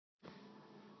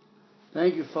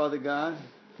Thank you, Father God,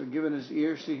 for giving us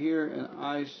ears to hear and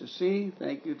eyes to see.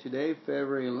 Thank you today,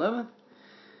 February 11th,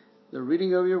 the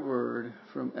reading of your word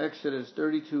from Exodus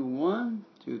 32:1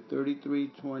 to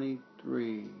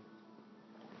 33:23.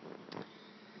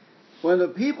 When the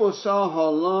people saw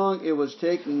how long it was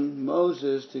taking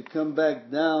Moses to come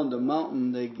back down the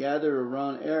mountain, they gathered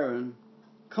around Aaron.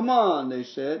 "Come on," they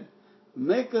said,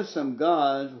 "make us some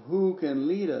gods who can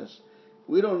lead us.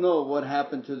 We don't know what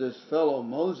happened to this fellow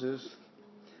Moses,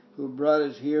 who brought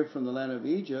us here from the land of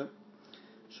Egypt."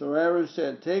 So Aaron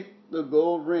said, "Take the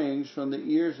gold rings from the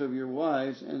ears of your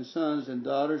wives and sons and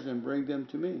daughters and bring them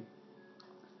to me."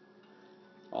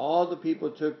 All the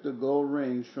people took the gold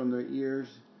rings from their ears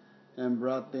and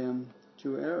brought them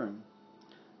to Aaron.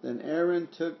 Then Aaron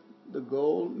took the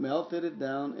gold, melted it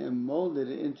down, and molded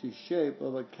it into shape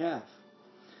of a calf.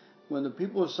 When the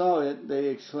people saw it, they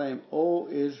exclaimed, "O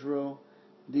Israel,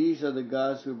 these are the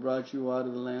gods who brought you out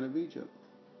of the land of Egypt."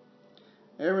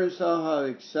 Aaron saw how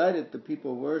excited the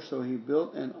people were, so he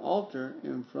built an altar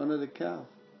in front of the calf.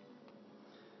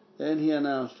 Then he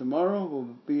announced, "Tomorrow will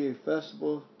be a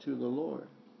festival to the Lord."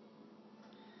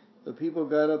 The people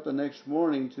got up the next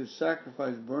morning to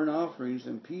sacrifice burnt offerings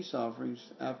and peace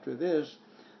offerings. After this,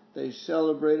 they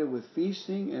celebrated with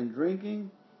feasting and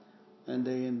drinking, and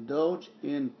they indulged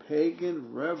in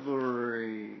pagan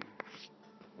revelry.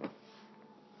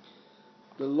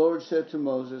 The Lord said to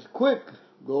Moses, "Quick,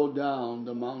 go down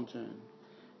the mountain.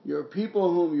 Your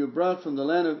people whom you brought from the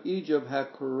land of Egypt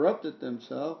have corrupted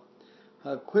themselves.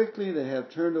 How quickly they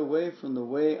have turned away from the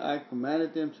way I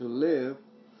commanded them to live.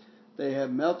 They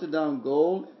have melted down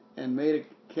gold and made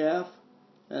a calf,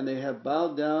 and they have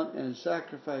bowed down and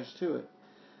sacrificed to it.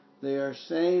 They are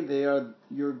saying they are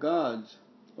your gods,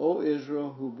 O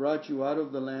Israel, who brought you out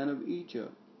of the land of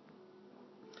Egypt."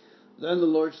 Then the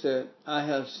Lord said, "I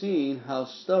have seen how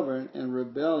stubborn and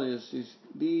rebellious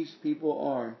these people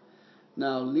are.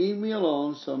 Now leave me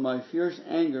alone so my fierce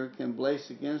anger can blaze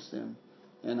against them,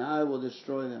 and I will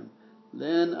destroy them.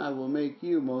 Then I will make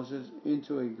you, Moses,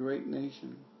 into a great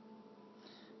nation."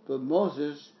 But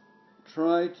Moses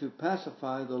tried to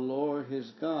pacify the Lord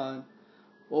his God.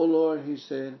 "O Lord," he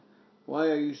said, "why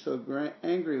are you so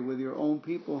angry with your own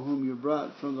people whom you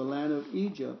brought from the land of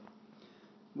Egypt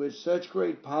with such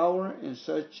great power and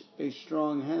such a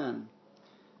strong hand?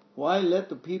 Why let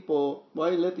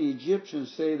the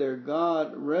Egyptians say their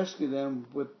God rescued them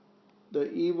with the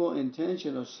evil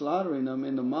intention of slaughtering them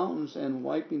in the mountains and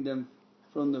wiping them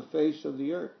from the face of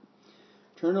the earth?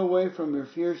 Turn away from your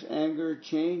fierce anger,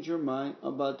 change your mind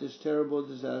about this terrible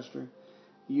disaster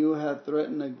you have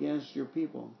threatened against your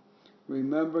people.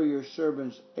 Remember your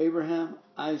servants Abraham,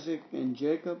 Isaac, and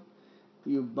Jacob.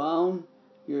 You bound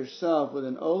yourself with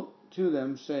an oath to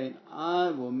them, saying,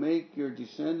 'I will make your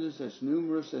descendants as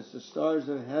numerous as the stars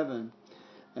of heaven,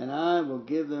 and I will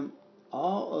give them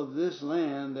all of this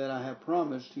land that I have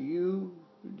promised to you,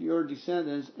 your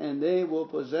descendants, and they will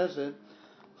possess it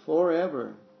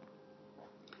forever.'"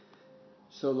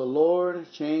 So the Lord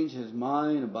changed his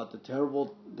mind about the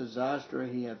terrible disaster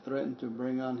he had threatened to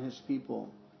bring on his people.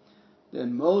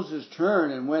 Then Moses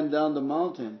turned and went down the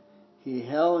mountain. He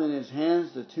held in his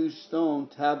hands the 2 stone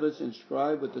tablets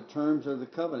inscribed with the terms of the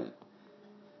covenant.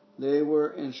 They were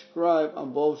inscribed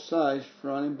on both sides,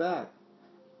 front and back.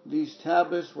 These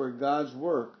tablets were God's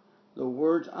work. The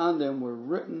words on them were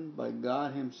written by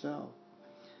God himself.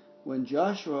 When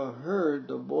Joshua heard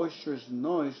the boisterous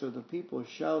noise of the people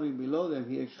shouting below them,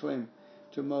 he exclaimed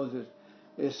to Moses,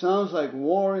 "It sounds like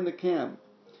war in the camp."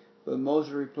 But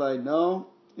Moses replied, "No,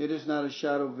 it is not a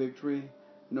shout of victory,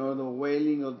 nor the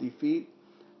wailing of defeat.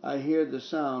 I hear the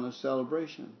sound of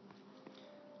celebration."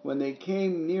 When they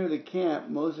came near the camp,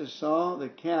 Moses saw the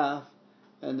calf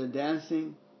and the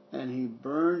dancing, and he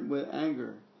burned with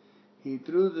anger. He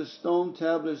threw the stone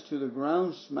tablets to the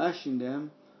ground, smashing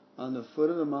them on the foot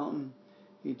of the mountain.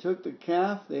 He took the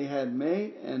calf they had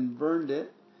made and burned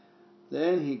it.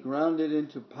 Then he ground it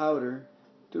into powder,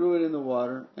 threw it in the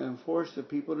water, and forced the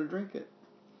people to drink it.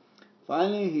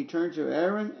 Finally, he turned to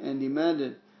Aaron and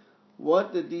demanded,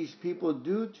 "What did these people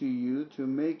do to you to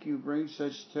make you bring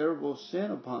such terrible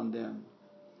sin upon them?"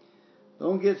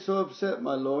 "Don't get so upset,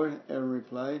 my lord," Aaron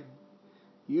replied.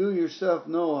 "You yourself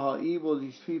know how evil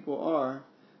these people are.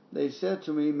 They said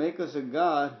to me, 'Make us a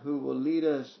god who will lead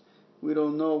us.' We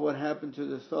don't know what happened to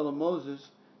this fellow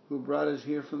Moses, who brought us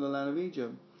here from the land of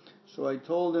Egypt. So I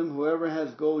told them, 'Whoever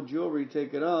has gold jewelry,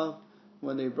 take it off.'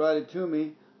 When they brought it to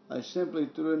me, I simply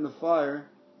threw it in the fire,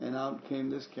 and out came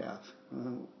this calf."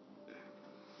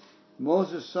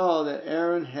 Moses saw that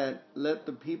Aaron had let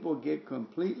the people get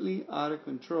completely out of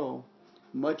control,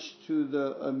 much to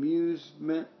the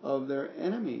amusement of their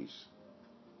enemies.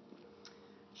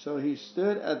 So he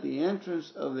stood at the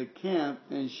entrance of the camp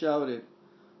and shouted,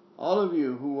 "All of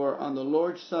you who are on the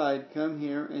Lord's side, come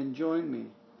here and join me."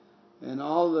 And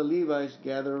all the Levites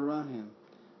gathered around him.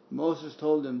 Moses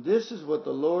told them, "This is what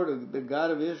the Lord, the God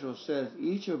of Israel, says.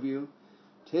 Each of you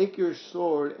take your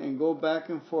sword and go back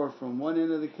and forth from one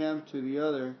end of the camp to the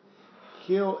other.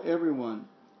 Kill everyone,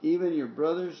 even your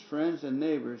brothers, friends, and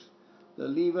neighbors." The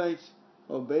Levites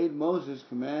obeyed Moses'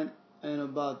 command, and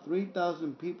about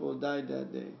 3,000 people died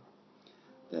that day.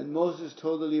 Then Moses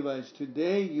told the Levites,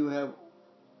 "Today you have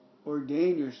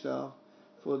ordained yourself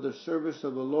for the service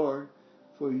of the Lord,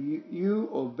 for you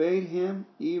obeyed him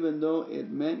even though it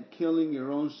meant killing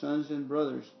your own sons and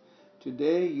brothers.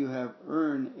 Today you have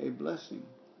earned a blessing."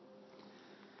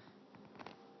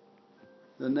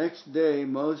 The next day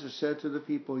Moses said to the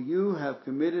people, "You have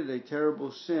committed a terrible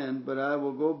sin, but I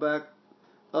will go back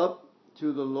up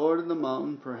to the Lord in the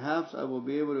mountain. Perhaps I will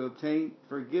be able to obtain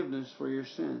forgiveness for your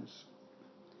sins."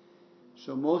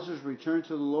 So Moses returned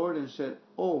to the Lord and said,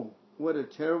 "Oh, what a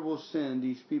terrible sin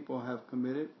these people have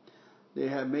committed. They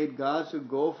have made gods of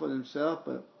gold for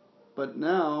themselves, but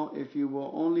now if you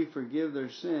will only forgive their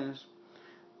sins,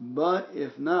 but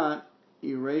if not,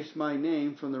 erase my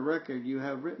name from the record you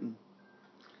have written."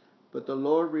 But the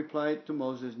Lord replied to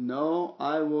Moses, "No,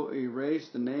 I will erase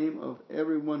the name of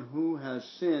everyone who has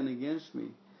sinned against me.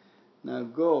 Now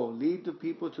go, lead the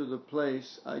people to the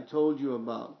place I told you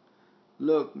about.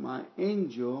 Look, my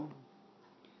angel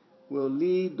will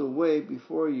lead the way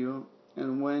before you,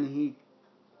 and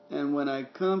when I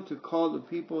come to call the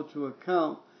people to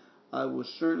account, I will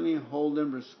certainly hold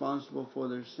them responsible for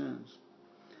their sins."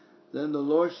 Then the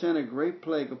Lord sent a great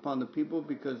plague upon the people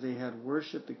because they had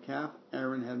worshipped the calf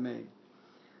Aaron had made.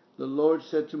 The Lord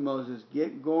said to Moses,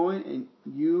 "Get going, and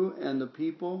you and the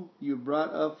people you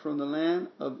brought up from the land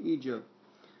of Egypt.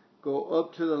 Go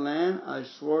up to the land I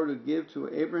swore to give to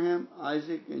Abraham,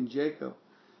 Isaac, and Jacob.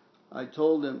 I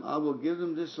told them, I will give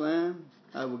them this land.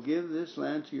 I will give this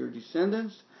land to your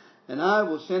descendants, and I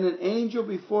will send an angel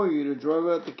before you to drive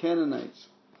out the Canaanites,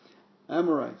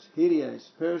 Amorites,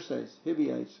 Hittites, Perizzites,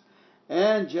 Hivites,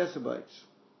 and Jebusites.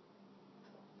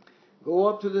 Go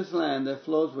up to this land that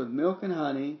flows with milk and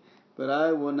honey, but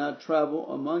I will not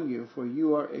travel among you, for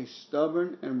you are a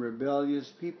stubborn and rebellious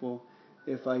people.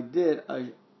 If I did,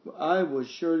 I would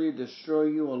surely destroy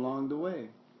you along the way."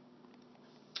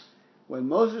 When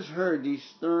Moses heard these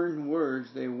stern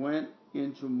words, they went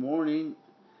into mourning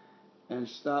and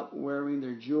stopped wearing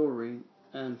their jewelry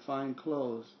and fine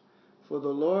clothes. For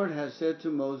the Lord had said to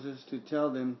Moses to tell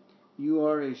them, "You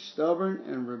are a stubborn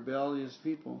and rebellious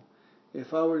people.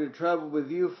 If I were to travel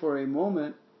with you for a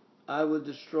moment, I would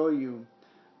destroy you.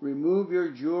 Remove your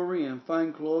jewelry and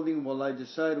fine clothing while I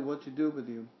decide what to do with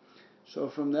you." So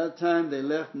from that time they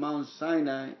left Mount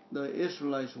Sinai. The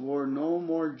Israelites wore no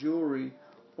more jewelry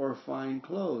or fine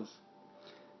clothes.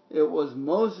 It was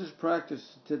Moses'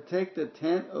 practice to take the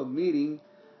tent of meeting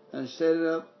and set it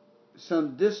up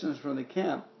some distance from the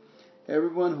camp.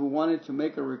 Everyone who wanted to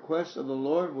make a request of the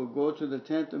Lord would go to the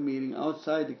tent of meeting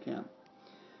outside the camp.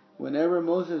 Whenever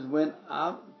Moses went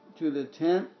out to the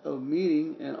tent of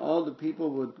meeting, and all the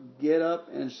people would get up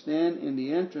and stand in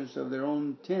the entrance of their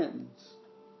own tents.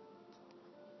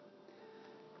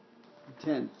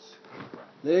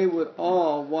 They would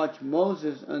all watch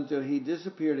Moses until he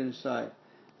disappeared inside.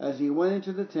 As he went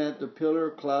into the tent, the pillar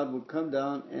of cloud would come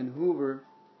down and hover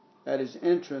at his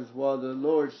entrance while the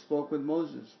Lord spoke with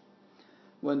Moses.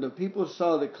 When the people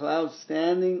saw the cloud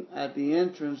standing at the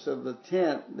entrance of the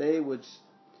tent, they would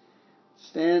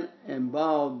stand and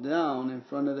bow down in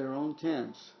front of their own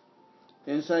tents.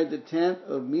 Inside the tent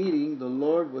of meeting, the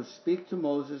Lord would speak to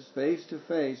Moses face to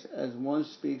face as one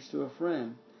speaks to a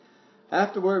friend.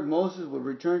 Afterward, Moses would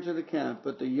return to the camp,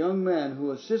 but the young man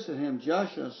who assisted him,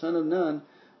 Joshua, son of Nun,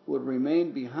 would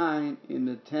remain behind in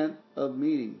the tent of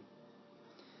meeting.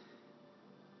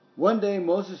 One day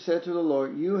Moses said to the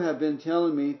Lord, "You have been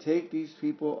telling me, take these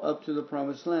people up to the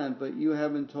promised land, but you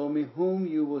haven't told me whom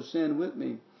you will send with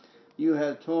me. You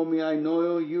have told me I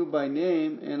know you by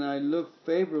name, and I look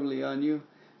favorably on you.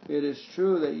 It is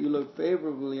true that you look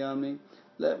favorably on me.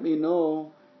 Let me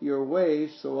know your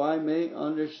ways so I may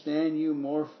understand you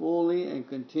more fully and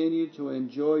continue to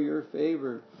enjoy your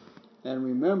favor. And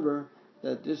remember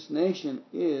that this nation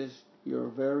is your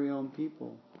very own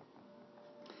people."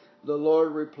 The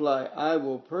Lord replied, "I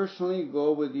will personally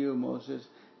go with you, Moses,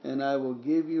 and I will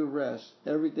give you rest.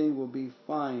 Everything will be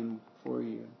fine for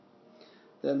you."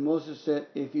 Then Moses said,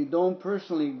 "If you don't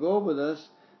personally go with us,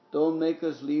 don't make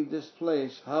us leave this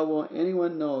place. How will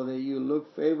anyone know that you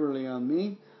look favorably on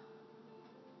me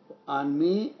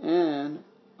and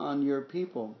on your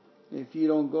people if you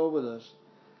don't go with us?"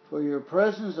 For your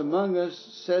presence among us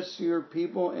sets your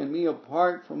people and me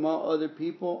apart from all other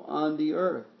people on the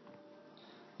earth.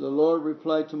 The Lord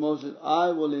replied to Moses,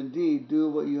 I will indeed do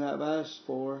what you have asked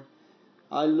for.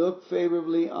 I look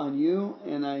favorably on you,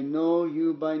 and I know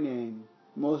you by name.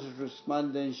 Moses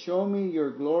responded, then show me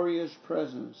your glorious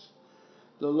presence.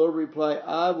 The Lord replied,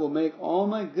 I will make all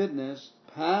my goodness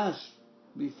pass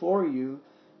before you,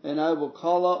 and I will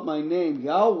call out my name,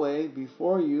 Yahweh,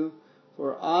 before you,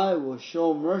 for I will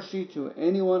show mercy to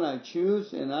anyone I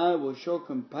choose, and I will show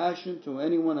compassion to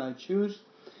anyone I choose.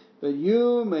 But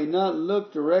you may not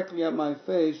look directly at my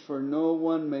face, for no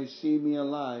one may see me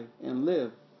alive and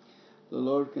live. The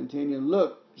Lord continued,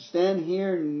 look, stand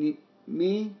near me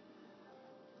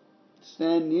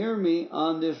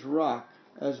on this rock.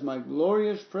 As my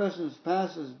glorious presence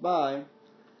passes by,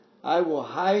 I will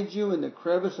hide you in the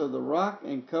crevice of the rock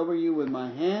and cover you with my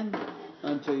hand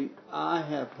until I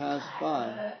have passed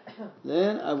by.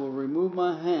 Then I will remove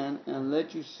my hand and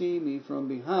let you see me from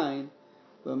behind,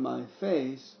 but my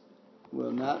face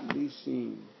will not be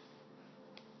seen.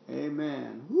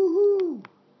 Amen. Woohoo!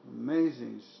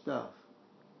 Amazing stuff.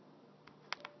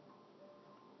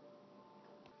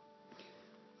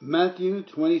 Matthew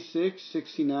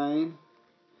 26:69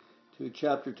 to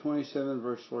chapter 27,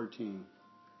 verse 14.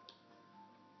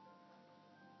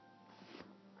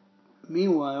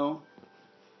 Meanwhile,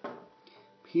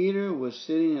 Peter was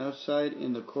sitting outside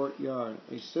in the courtyard.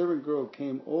 A servant girl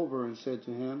came over and said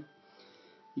to him,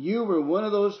 you were one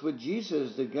of those with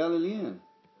Jesus, the Galilean.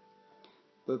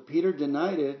 But Peter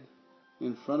denied it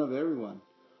in front of everyone.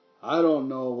 I don't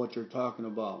know what you're talking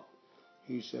about,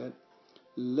 he said.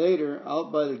 Later,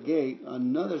 out by the gate,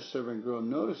 another servant girl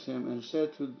noticed him and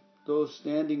said to those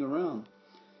standing around,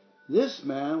 this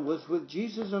man was with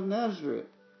Jesus of Nazareth.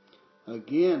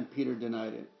 Again, Peter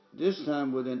denied it, this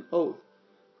time with an oath.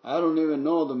 I don't even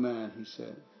know the man, he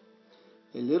said.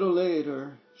 A little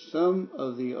later, some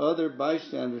of the other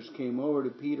bystanders came over to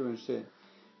Peter and said,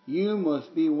 you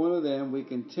must be one of them, we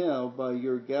can tell by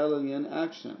your Galilean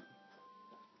accent.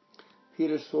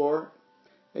 Peter swore,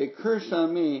 a curse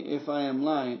on me if I am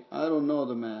lying, I don't know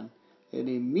the man. And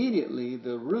immediately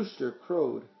the rooster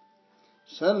crowed.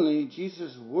 Suddenly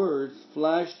Jesus' words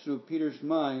flashed through Peter's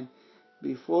mind,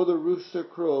 before the rooster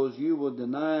crows, you will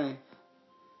deny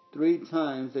 3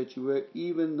 times that you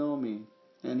even know me.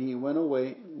 And he went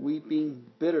away weeping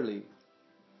bitterly.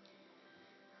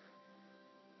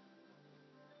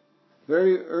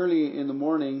 Very early in the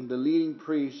morning, the leading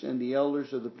priests and the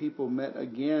elders of the people met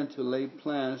again to lay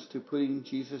plans to putting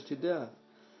Jesus to death.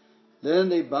 Then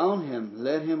they bound him,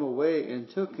 led him away, and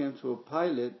took him to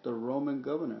Pilate, the Roman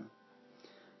governor.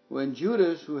 When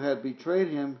Judas, who had betrayed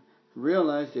him,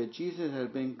 realized that Jesus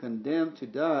had been condemned to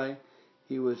die,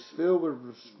 he was filled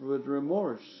with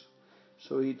remorse.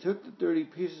 So he took the 30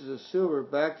 pieces of silver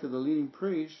back to the leading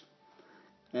priests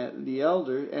and the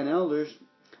elders.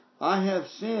 I have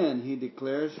sinned, he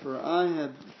declares, for I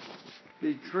have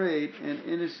betrayed an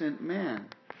innocent man.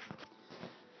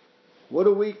 What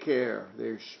do we care?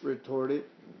 They retorted.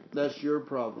 That's your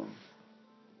problem.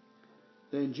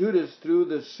 Then Judas threw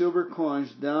the silver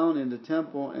coins down in the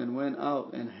temple and went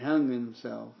out and hung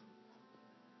himself.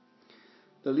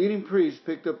 The leading priests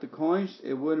picked up the coins.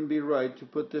 It wouldn't be right to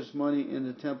put this money in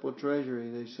the temple treasury,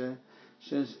 they said,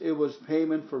 since it was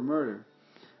payment for murder.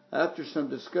 After some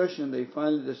discussion, they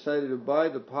finally decided to buy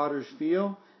the potter's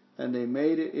field, and they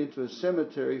made it into a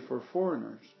cemetery for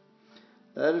foreigners.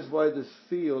 That is why this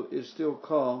field is still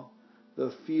called the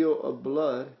Field of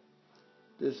Blood.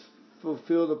 This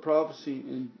fulfilled the prophecy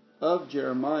of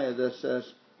Jeremiah that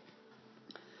says,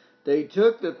 they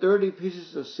took the 30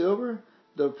 pieces of silver,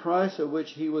 the price of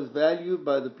which he was valued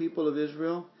by the people of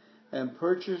Israel, and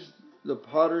purchased the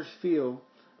potter's field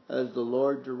as the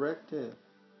Lord directed.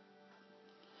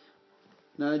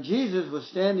 Now Jesus was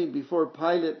standing before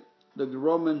Pilate, the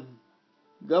Roman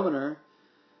governor.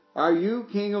 Are you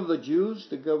king of the Jews?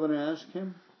 The governor asked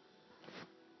him.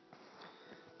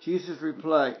 Jesus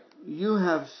replied, you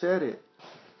have said it.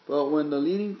 But when the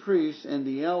leading priests and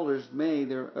the elders made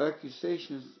their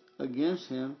accusations against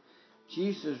him,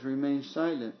 Jesus remained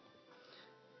silent.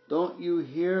 Don't you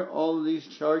hear all these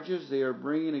charges they are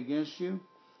bringing against you?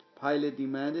 Pilate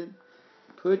demanded.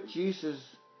 But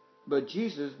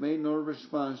Jesus made no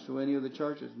response to any of the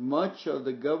charges. Much of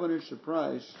the governor's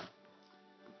surprise,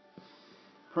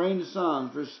 praying the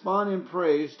Psalms, respond in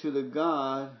praise to the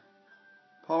God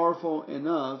powerful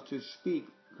enough to speak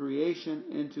creation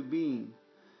into being.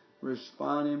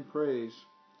 Respond in praise.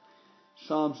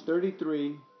 Psalms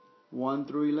 33, 1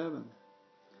 through 11.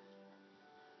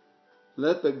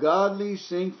 Let the godly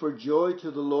sing for joy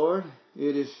to the Lord.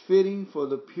 It is fitting for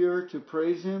the pure to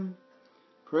praise Him.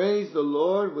 Praise the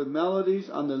Lord with melodies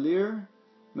on the lyre.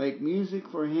 Make music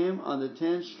for Him on the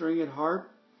 10-stringed harp.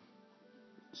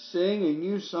 Sing a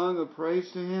new song of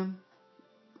praise to Him.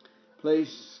 Play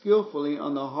skillfully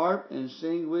on the harp and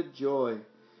sing with joy.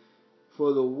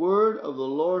 For the word of the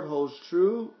Lord holds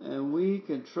true, and we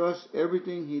can trust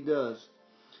everything He does.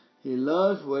 He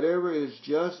loves whatever is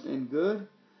just and good.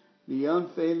 The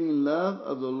unfailing love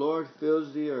of the Lord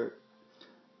fills the earth.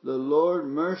 The Lord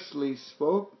mercifully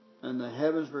spoke, and the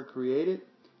heavens were created.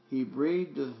 He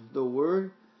breathed the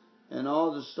word, and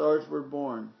all the stars were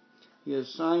born. He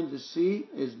assigned the sea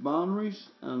its boundaries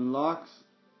and locks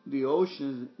the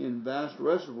oceans in vast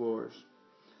reservoirs.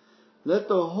 Let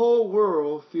the whole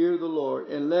world fear the Lord,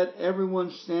 and let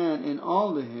everyone stand in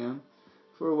awe of Him.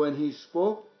 For when He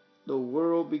spoke, the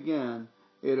world began.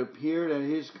 It appeared at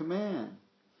His command.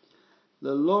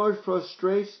 The Lord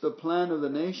frustrates the plan of the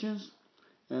nations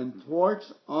and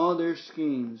thwarts all their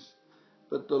schemes.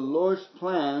 But the Lord's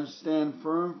plans stand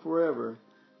firm forever.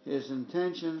 His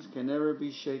intentions can never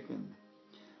be shaken.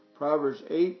 Proverbs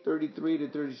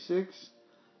 8:33-36.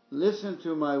 Listen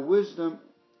to my wisdom,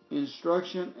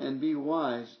 instruction, and be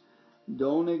wise.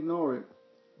 Don't ignore it.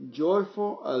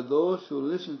 Joyful are those who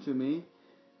listen to me,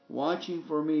 watching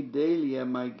for me daily at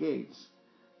my gates,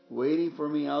 waiting for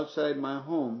me outside my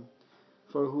home.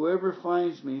 For whoever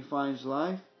finds me finds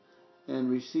life and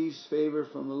receives favor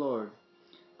from the Lord.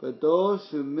 But those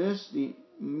who miss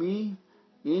me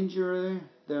injure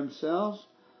themselves.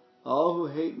 All who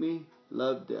hate me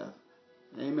love death.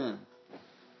 Amen.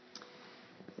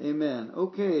 Amen.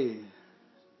 Okay.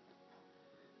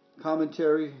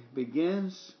 Commentary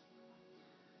begins.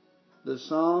 The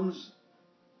Psalms.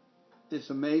 It's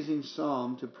an amazing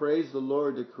psalm to praise the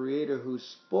Lord, the Creator, who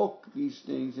spoke these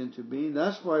things into being.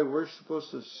 That's why we're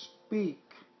supposed to speak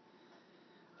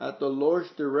at the Lord's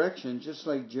direction, just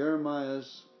like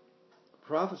Jeremiah's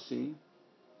prophecy.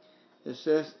 It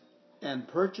says, and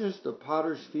purchase the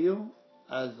potter's field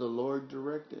as the Lord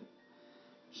directed.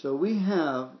 So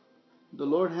the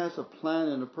Lord has a plan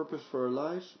and a purpose for our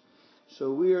lives.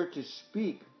 So we are to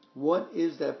speak. What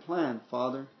is that plan,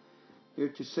 Father? You're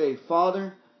to say,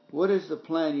 Father, what is the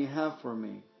plan you have for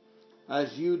me?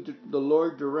 As the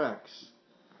Lord directs.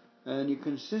 And you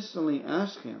consistently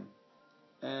ask Him.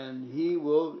 And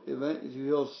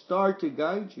He'll start to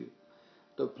guide you.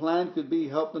 The plan could be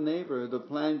help the neighbor. The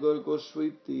plan go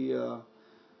sweep the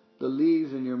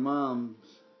leaves in your mom's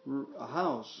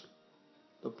house.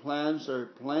 The plans are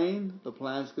plain. The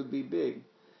plans could be big.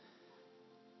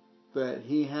 But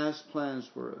He has plans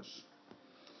for us.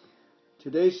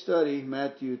 Today's study,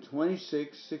 Matthew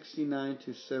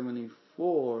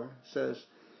 26:69-74, says,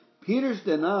 Peter's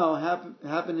denial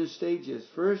happened in stages.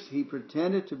 First, he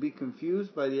pretended to be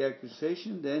confused by the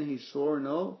accusation. Then he swore an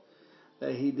oath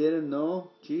that he didn't know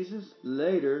Jesus.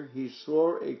 Later, he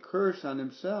swore a curse on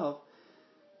himself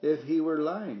if he were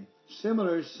lying.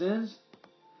 Similar sins.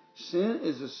 Sin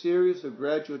is a series of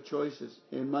gradual choices.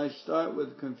 It might start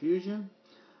with confusion.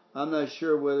 I'm not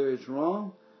sure whether it's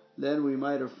wrong. Then we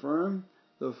might affirm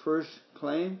the first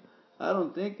claim. I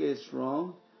don't think it's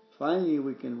wrong. Finally,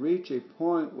 we can reach a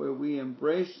point where we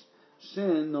embrace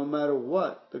sin no matter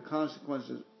what the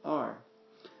consequences are.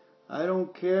 I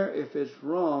don't care if it's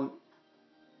wrong.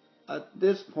 At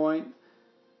this point,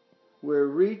 we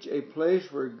reach a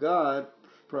place where God's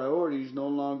priorities no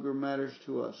longer matters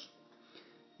to us.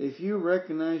 If you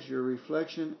recognize your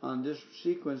reflection on this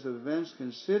sequence of events,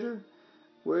 consider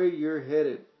where you're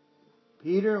headed.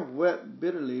 Peter wept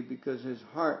bitterly because his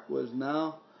heart was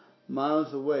now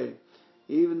miles away,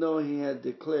 even though he had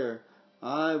declared,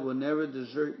 I will never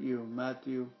desert you,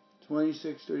 Matthew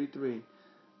 26:33,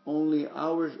 only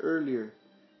hours earlier.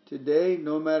 Today,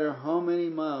 no matter how many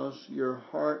miles your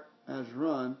heart has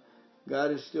run,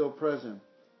 God is still present.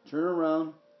 Turn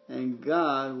around and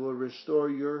God will restore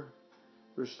you,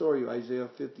 Isaiah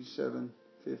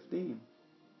 57:15.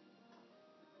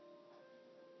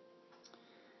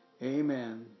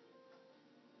 Amen.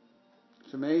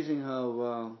 It's amazing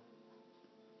how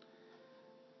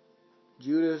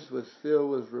Judas was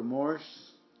filled with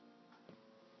remorse.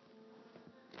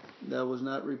 That was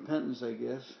not repentance, I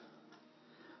guess.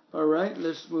 All right,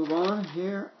 let's move on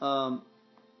here. I'm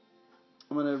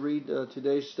going to read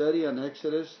today's study on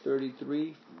Exodus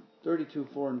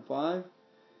 32:4 and 5.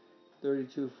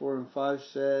 32:4 and 5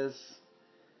 says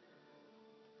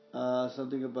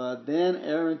something about, then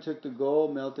Aaron took the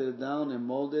gold, melted it down, and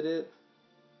molded it.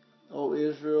 O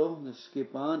Israel, let's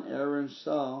skip on. Aaron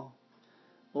saw,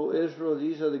 O Israel,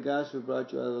 these are the gods who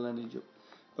brought you out of the land of Egypt.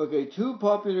 Okay, two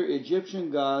popular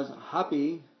Egyptian gods,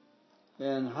 Hapi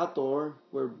and Hathor,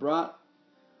 were brought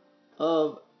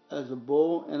of as a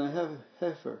bull and a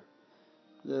heifer.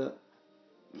 The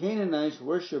Canaanites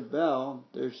worshiped Baal,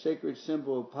 their sacred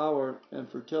symbol of power and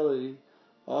fertility,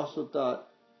 also thought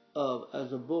of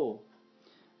as a bull.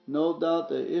 No doubt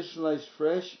the Israelites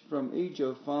fresh from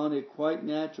Egypt found it quite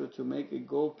natural to make a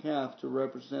gold calf to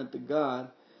represent the God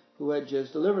who had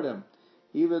just delivered them.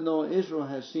 Even though Israel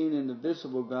had seen an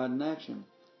invisible God in action,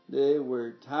 they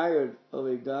were tired of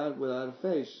a God without a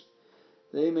face.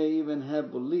 They may even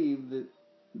have believed that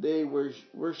they were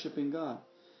worshiping God.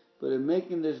 But in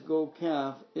making this gold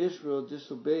calf, Israel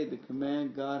disobeyed the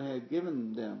command God had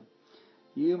given them.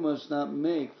 You must not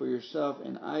make for yourself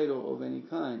an idol of any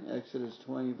kind. Exodus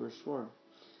 20, verse 4.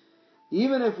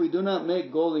 Even if we do not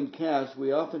make golden calves,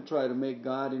 we often try to make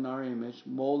God in our image,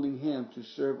 molding Him to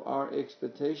serve our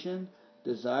expectation,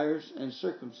 desires, and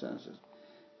circumstances.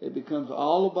 It becomes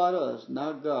all about us,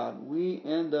 not God. We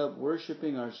end up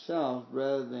worshiping ourselves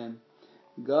rather than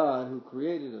God who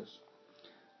created us.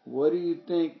 What do you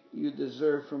think you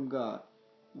deserve from God?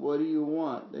 What do you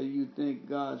want that you think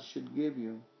God should give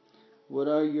you? What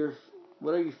are you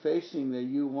facing that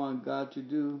you want God to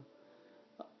do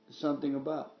something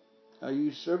about? Are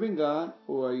you serving God,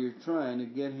 or are you trying to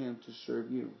get Him to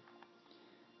serve you?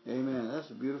 Amen. That's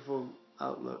a beautiful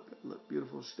outlook, a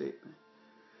beautiful statement.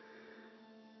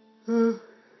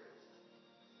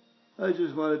 I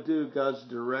just want to do God's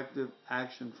directive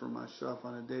action for myself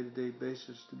on a day-to-day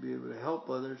basis to be able to help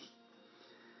others,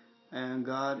 and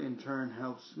God in turn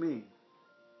helps me.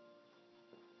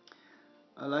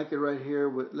 I like it right here.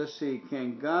 Let's see.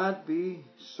 Can God be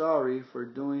sorry for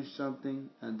doing something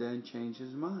and then change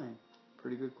His mind?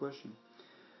 Pretty good question.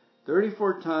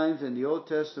 34 times in the Old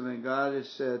Testament, God is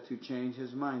said to change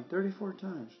His mind. 34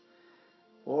 times.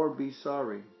 Or be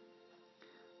sorry.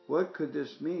 What could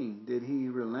this mean? Did He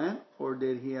relent or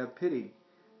did He have pity?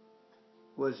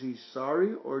 Was He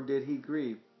sorry or did He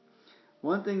grieve?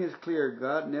 One thing is clear.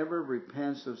 God never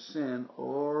repents of sin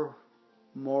or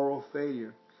moral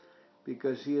failure,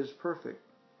 because He is perfect.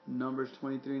 Numbers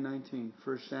 23:19,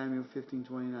 1 Samuel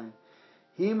 15:29.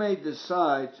 He may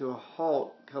decide to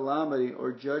halt calamity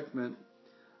or judgment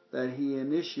that He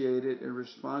initiated in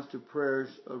response to prayers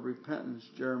of repentance.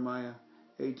 Jeremiah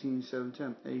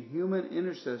 18:7-10. A human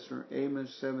intercessor.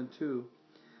 Amos 7:2-6.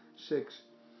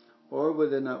 Or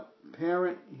with an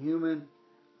apparent human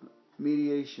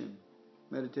meditation.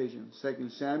 2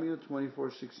 Samuel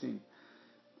 24:16.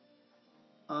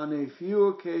 On a few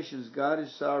occasions, God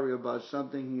is sorry about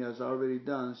something He has already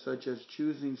done, such as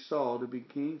choosing Saul to be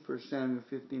king, 1 Samuel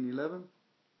 15:11.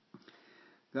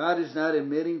 God is not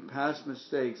admitting past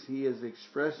mistakes. He is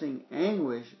expressing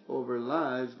anguish over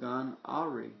lives gone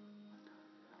awry.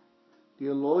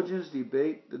 Theologians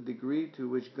debate the degree to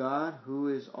which God, who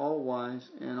is all-wise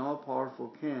and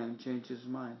all-powerful, can change His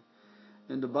mind.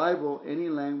 In the Bible, any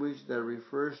language that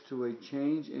refers to a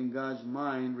change in God's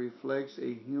mind reflects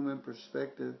a human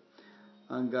perspective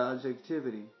on God's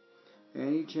activity.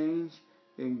 Any change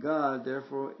in God,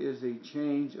 therefore, is a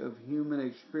change of human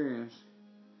experience,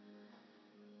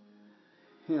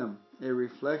 Him, a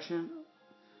reflection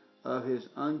of His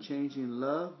unchanging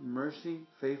love, mercy,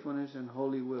 faithfulness, and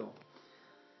holy will.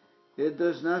 It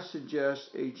does not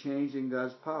suggest a change in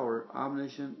God's power,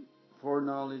 omniscience,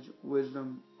 foreknowledge,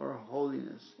 wisdom, or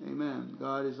holiness. Amen.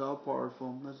 God is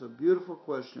all-powerful. That's a beautiful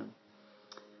question.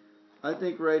 I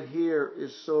think right here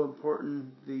is so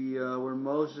important. Where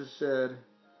Moses said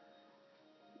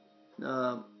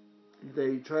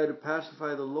they tried to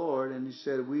pacify the Lord, and He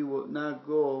said, "We will not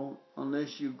go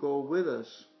unless you go with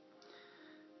us."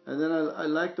 And then I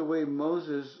like the way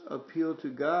Moses appealed to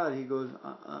God. He goes,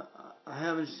 I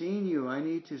haven't seen you. I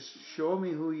need to show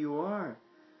me who you are.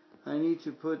 I need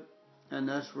to put, and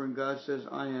that's when God says,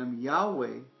 I am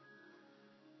Yahweh.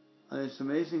 And it's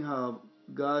amazing how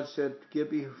God said, get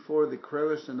before the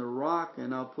crevice in the rock,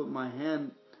 and I'll put my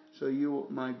hand so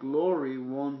my glory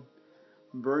won't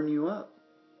burn you up.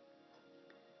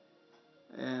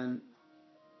 And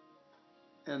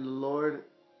the Lord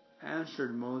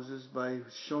answered Moses by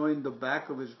showing the back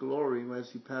of His glory as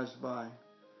He passed by.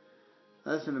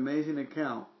 That's an amazing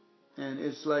account. And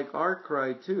it's like our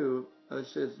cry too. It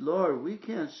says, Lord, we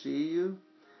can't see you.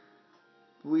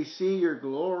 We see your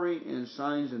glory in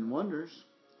signs and wonders.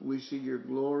 We see your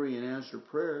glory in answered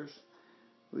prayers.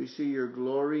 We see your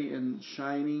glory in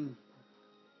shining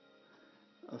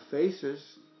faces,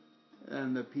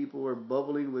 and the people are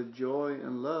bubbling with joy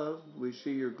and love. We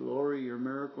see your glory, your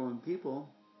miracle in people.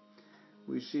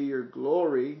 We see your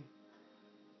glory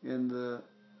in the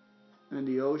and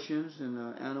the oceans and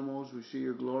the animals. We see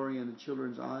your glory in the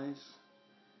children's eyes.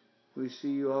 We see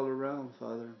you all around,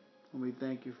 Father, and we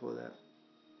thank you for that.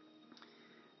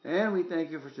 And we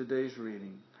thank you for today's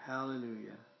reading.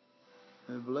 Hallelujah.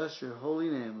 And bless your holy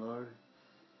name, Lord.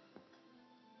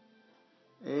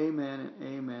 Amen and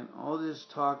amen. All this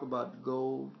talk about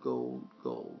gold, gold,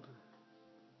 gold.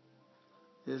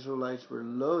 The Israelites were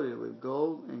loaded with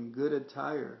gold and good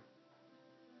attire.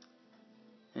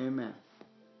 Amen.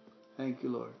 Thank you,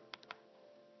 Lord.